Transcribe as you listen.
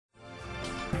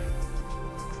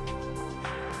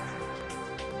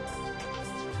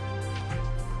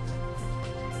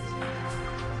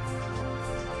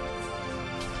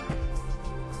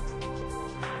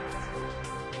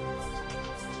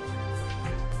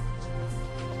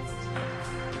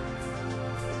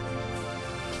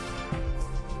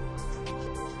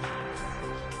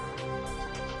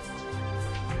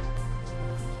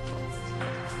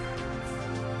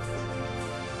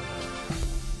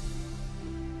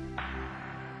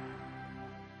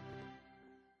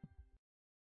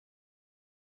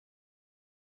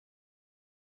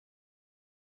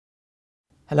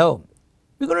Hello,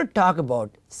 we are going to talk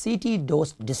about CT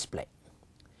dose display.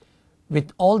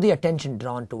 With all the attention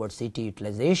drawn towards CT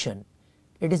utilization,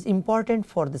 it is important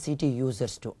for the CT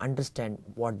users to understand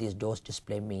what this dose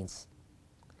display means.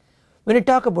 When we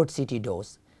talk about CT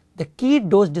dose, the key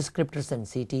dose descriptors in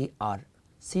CT are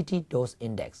CT dose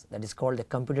index, that is called the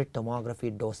Computed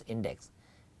Tomography Dose Index,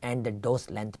 and the dose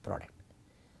length product.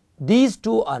 These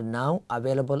two are now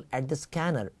available at the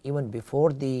scanner even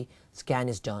before the scan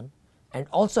is done, and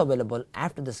also available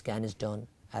after the scan is done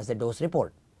as a dose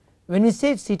report. When we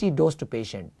say CT dose to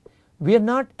patient, we are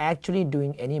not actually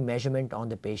doing any measurement on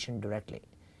the patient directly.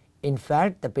 In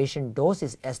fact, the patient dose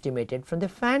is estimated from the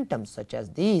phantoms such as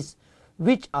these,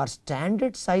 which are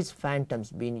standard size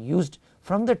phantoms being used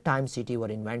from the time CT were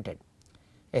invented.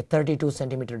 A 32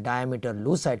 centimeter diameter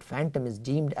lucite phantom is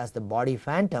deemed as the body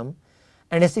phantom,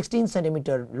 and a 16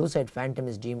 centimeter lucite phantom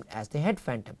is deemed as the head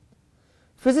phantom.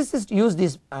 Physicists use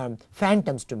these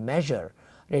phantoms to measure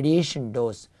radiation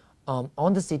dose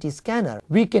on the CT scanner.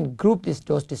 We can group this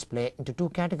dose display into two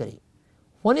categories.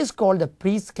 One is called the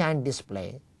pre-scan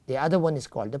display, the other one is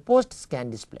called the post-scan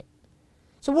display.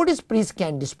 So what is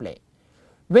pre-scan display?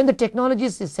 When the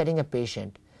technologist is setting a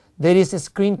patient, there is a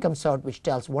screen comes out which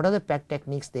tells what are the PET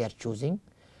techniques they are choosing,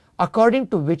 according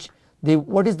to which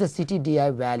what is the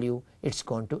CTDI value it's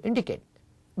going to indicate,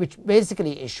 which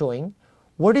basically is showing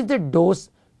what is the dose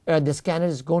the scanner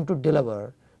is going to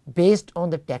deliver based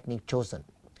on the technique chosen.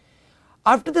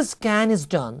 After the scan is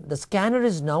done, the scanner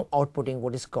is now outputting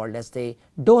what is called as the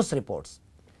dose reports.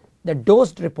 The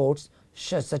dose reports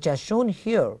such as shown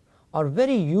here are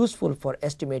very useful for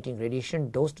estimating radiation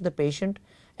dose to the patient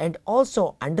and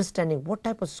also understanding what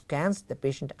type of scans the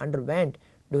patient underwent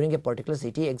during a particular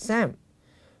CT exam,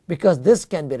 because this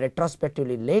can be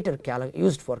retrospectively later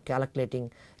used for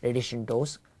calculating radiation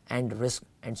dose and risk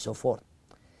and so forth.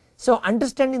 So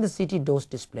understanding the CT dose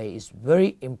display is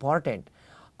very important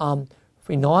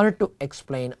in order to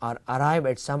explain or arrive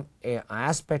at some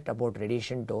aspect about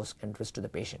radiation dose and risk to the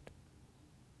patient.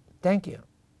 Thank you.